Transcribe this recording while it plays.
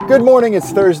Good morning,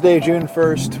 it's Thursday, June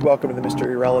 1st. Welcome to the Mr.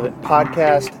 Irrelevant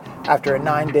podcast. After a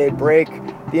 9-day break,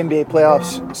 the NBA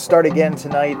playoffs start again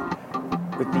tonight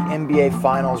with the NBA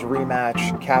Finals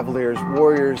rematch,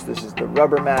 Cavaliers-Warriors. This is the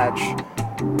rubber match.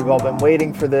 We've all been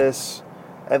waiting for this,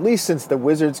 at least since the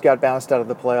Wizards got bounced out of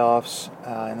the playoffs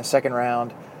in the second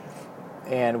round.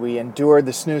 And we endured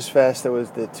the snooze fest that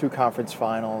was the two conference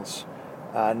finals.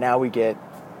 Now we get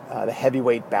the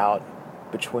heavyweight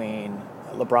bout between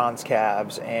LeBron's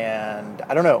Cavs and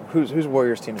I don't know whose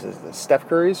Warriors teams is this. Steph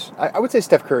Curry's? I would say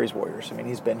Steph Curry's Warriors. I mean,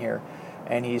 he's been here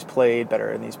and he's played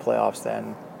better in these playoffs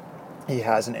than he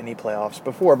has in any playoffs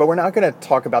before. But we're not going to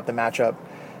talk about the matchup.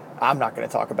 I'm not going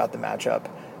to talk about the matchup.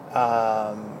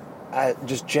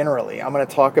 Just generally, I'm going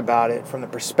to talk about it from the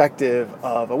perspective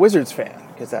of a Wizards fan,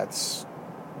 because that's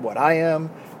what I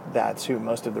am. That's who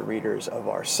most of the readers of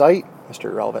our site,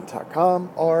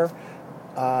 MrIrrelevant.com, are.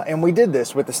 And we did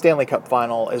this with the Stanley Cup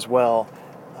final as well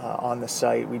on the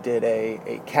site. We did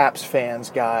a Caps fans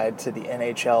guide to the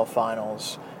NHL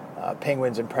finals,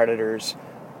 Penguins and Predators.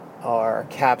 Our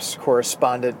Caps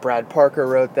correspondent, Brad Parker,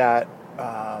 wrote that.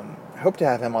 I hope to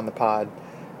have him on the pod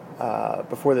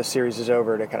before the series is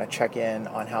over to kind of check in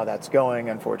on how that's going.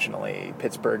 Unfortunately,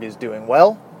 Pittsburgh is doing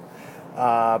well,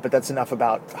 but that's enough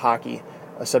about hockey,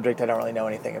 a subject I don't really know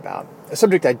anything about. A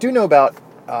subject I do know about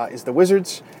is the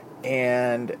Wizards.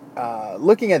 And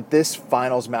looking at this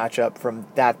finals matchup from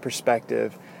that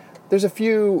perspective, there's a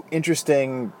few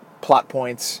interesting plot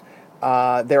points.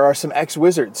 There are some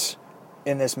ex-Wizards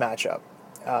in this matchup.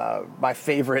 My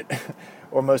favorite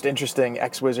or most interesting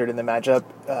ex-Wizard in the matchup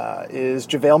is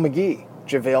JaVale McGee.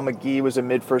 JaVale McGee was a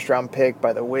mid-first round pick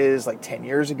by the Wiz like 10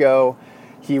 years ago.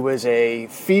 He was a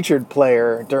featured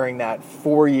player during that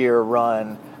 4-year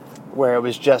run where it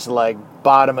was just like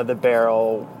bottom of the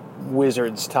barrel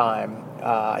Wizards time.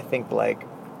 I think like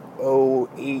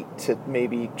 2008 to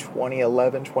maybe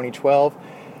 2011, 2012.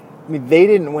 I mean, they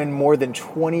didn't win more than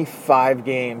 25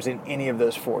 games in any of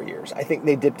those 4 years. I think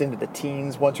they dipped into the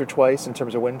teens once or twice in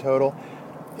terms of win total.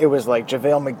 It was like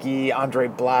JaVale McGee, Andre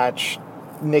Blatch,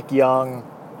 Nick Young,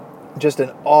 just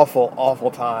an awful, awful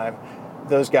time.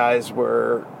 Those guys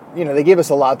were, they gave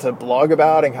us a lot to blog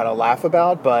about and kind of laugh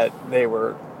about, but they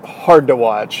were hard to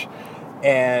watch.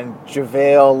 And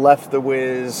JaVale left the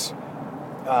Wiz.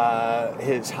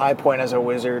 His high point as a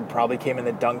Wizard probably came in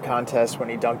the dunk contest when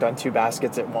he dunked on 2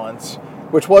 baskets at once,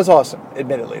 which was awesome,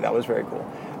 admittedly. That was very cool.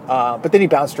 But then he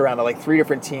bounced around to like 3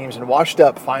 different teams and washed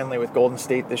up finally with Golden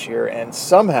State this year, and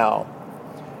somehow,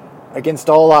 against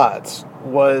all odds,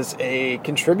 was a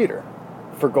contributor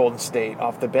for Golden State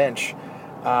off the bench.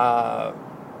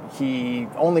 He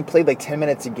only played like 10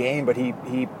 minutes a game, but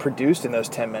he produced in those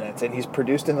 10 minutes, and he's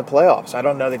produced in the playoffs. I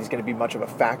don't know that he's going to be much of a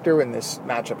factor in this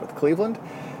matchup with Cleveland,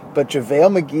 but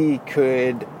JaVale McGee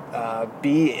could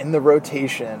be in the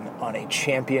rotation on a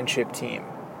championship team.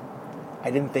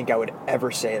 I didn't think I would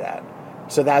ever say that.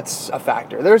 So that's a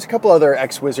factor. There's a couple other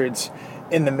ex-Wizards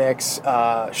in the mix.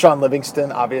 Sean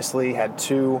Livingston obviously had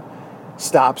 2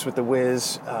 stops with the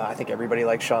Wiz. I think everybody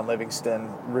likes Sean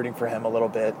Livingston, rooting for him a little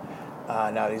bit.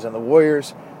 Now that he's on the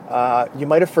Warriors. You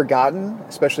might have forgotten,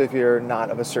 especially if you're not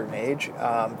of a certain age,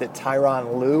 that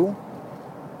Tyronn Lue,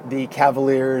 the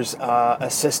Cavaliers'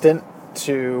 assistant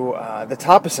to the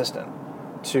top assistant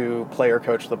to player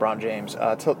coach LeBron James,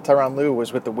 Tyronn Lue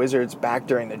was with the Wizards back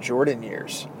during the Jordan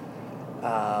years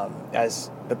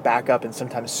as the backup and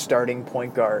sometimes starting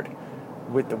point guard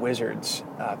with the Wizards.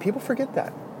 People forget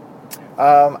that.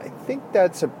 I think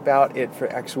that's about it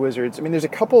for ex-Wizards. I mean, there's a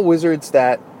couple Wizards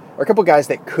or a couple guys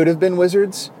that could have been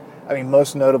Wizards. I mean,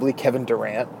 most notably Kevin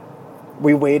Durant.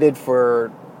 We waited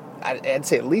for, I'd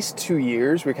say, at least 2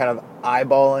 years. We're kind of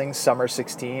eyeballing summer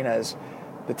 16 as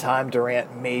the time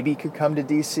Durant maybe could come to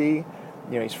D.C.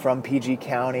 He's from PG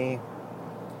County.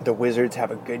 The Wizards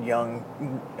have a good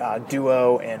young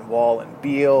duo in Wall and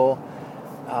Beal.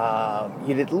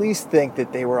 You'd at least think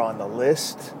that they were on the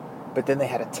list, but then they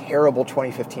had a terrible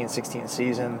 2015-16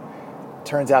 season.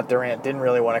 Turns out Durant didn't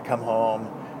really want to come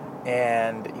home,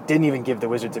 and he didn't even give the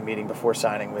Wizards a meeting before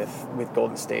signing with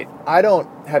Golden State. I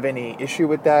don't have any issue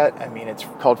with that. I mean, it's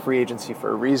called free agency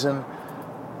for a reason.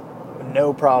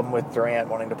 No problem with Durant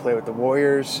wanting to play with the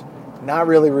Warriors. Not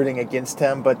really rooting against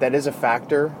him, but that is a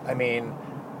factor. I mean,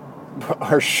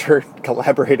 our shirt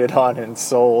collaborated on and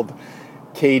sold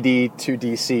KD to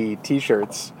DC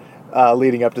t-shirts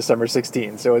leading up to summer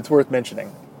 16, so it's worth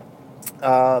mentioning.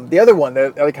 The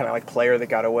other kind of like player that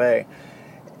got away,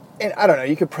 and I don't know,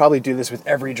 you could probably do this with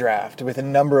every draft, with a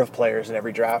number of players in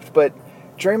every draft, but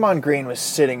Draymond Green was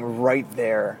sitting right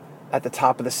there at the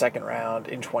top of the second round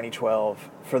in 2012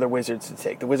 for the Wizards to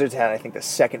take. The Wizards had, I think, the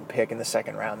second pick in the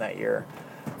second round that year.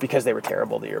 because they were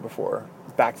terrible the year before.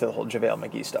 Back to the whole JaVale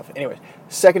McGee stuff. Anyways,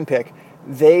 second pick,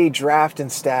 they draft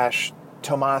and stash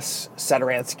Tomas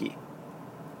Satoransky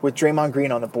with Draymond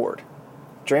Green on the board.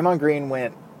 Draymond Green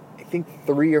went, I think,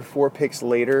 3 or 4 picks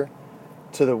later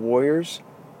to the Warriors.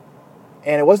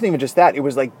 And it wasn't even just that. It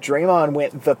was like Draymond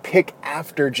went the pick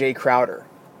after Jay Crowder.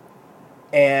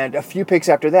 And a few picks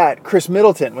after that, Chris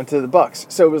Middleton went to the Bucks.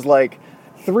 So it was like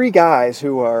 3 guys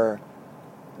who are,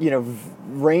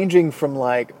 ranging from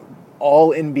like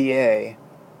all NBA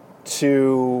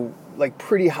to like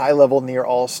pretty high level near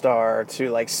all-star to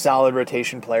like solid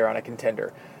rotation player on a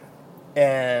contender.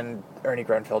 And Ernie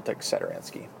Grunfeld took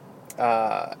Satoransky.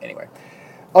 Anyway,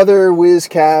 other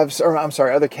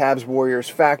Cavs Warriors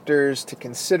factors to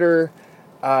consider.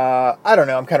 I don't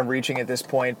know. I'm kind of reaching at this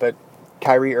point, but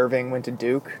Kyrie Irving went to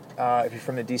Duke. If you're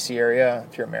from the DC area,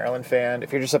 if you're a Maryland fan,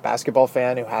 if you're just a basketball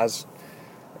fan who has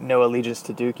no allegiance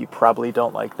to Duke, you probably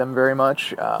don't like them very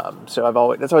much.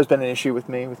 So that's always been an issue with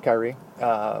me with Kyrie.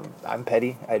 I'm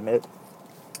petty, I admit it.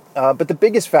 But the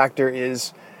biggest factor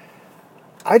is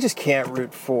I just can't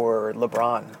root for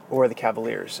LeBron or the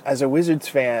Cavaliers. As a Wizards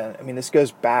fan, I mean, this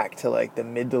goes back to like the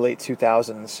mid to late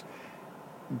 2000s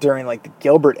during like the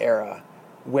Gilbert era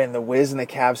when the Wiz and the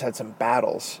Cavs had some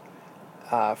battles.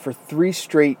 For 3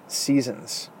 straight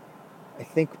seasons, I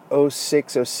think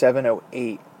 06, 07,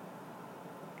 08,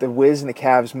 the Wiz and the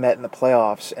Cavs met in the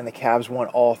playoffs, and the Cavs won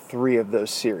all 3 of those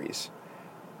series.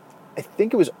 I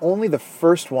think it was only the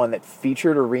first one that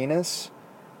featured Arenas,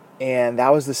 and that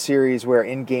was the series where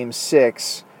in Game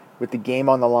 6, with the game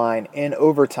on the line, in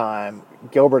overtime,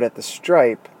 Gilbert at the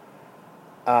stripe,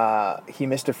 he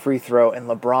missed a free throw, and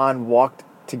LeBron walked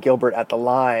to Gilbert at the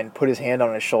line, put his hand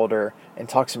on his shoulder, and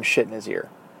talked some shit in his ear.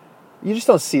 You just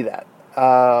don't see that.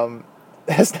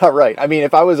 That's not right. I mean,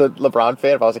 if I was a LeBron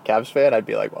fan, if I was a Cavs fan, I'd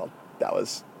be like, well, that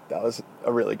was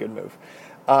a really good move.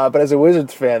 But as a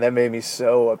Wizards fan, that made me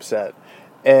so upset.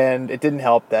 And it didn't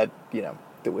help that,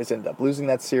 the Wiz ended up losing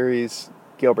that series.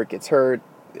 Gilbert gets hurt.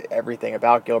 Everything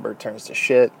about Gilbert turns to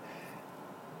shit.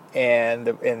 And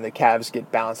the Cavs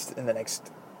get bounced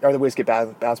the Wiz get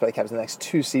bounced by the Cavs in the next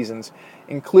 2 seasons,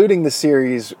 including the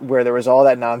series where there was all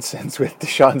that nonsense with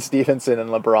Deshaun Stevenson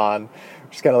and LeBron,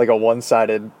 which is kind of like a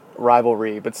one-sided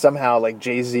rivalry, but somehow like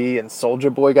Jay-Z and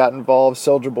Soulja Boy got involved.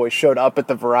 Soulja Boy showed up at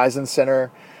the Verizon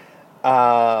Center.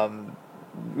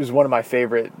 It was one of my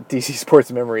favorite DC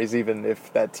sports memories, even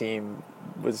if that team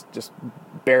was just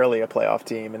barely a playoff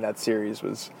team and that series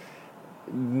was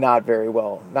not very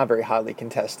highly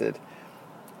contested.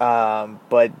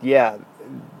 But yeah,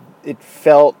 it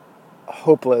felt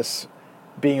hopeless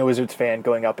being a Wizards fan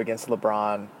going up against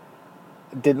LeBron.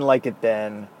 Didn't like it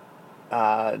then.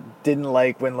 Didn't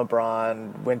like when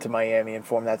LeBron went to Miami and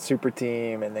formed that super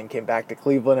team and then came back to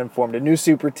Cleveland and formed a new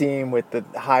super team with the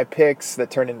high picks that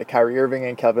turned into Kyrie Irving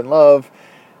and Kevin Love,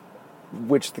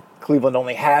 which the Cleveland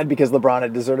only had because LeBron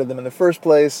had deserted them in the first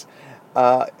place.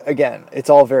 Again, it's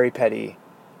all very petty,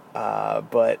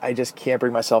 but I just can't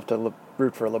bring myself to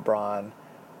root for LeBron.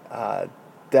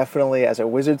 Definitely, as a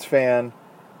Wizards fan,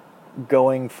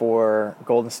 going for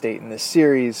Golden State in this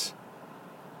series,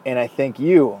 and I think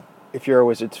you, if you're a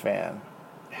Wizards fan,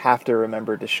 have to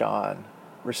remember Deshaun,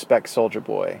 respect Soulja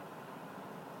Boy,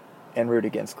 and root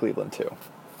against Cleveland too.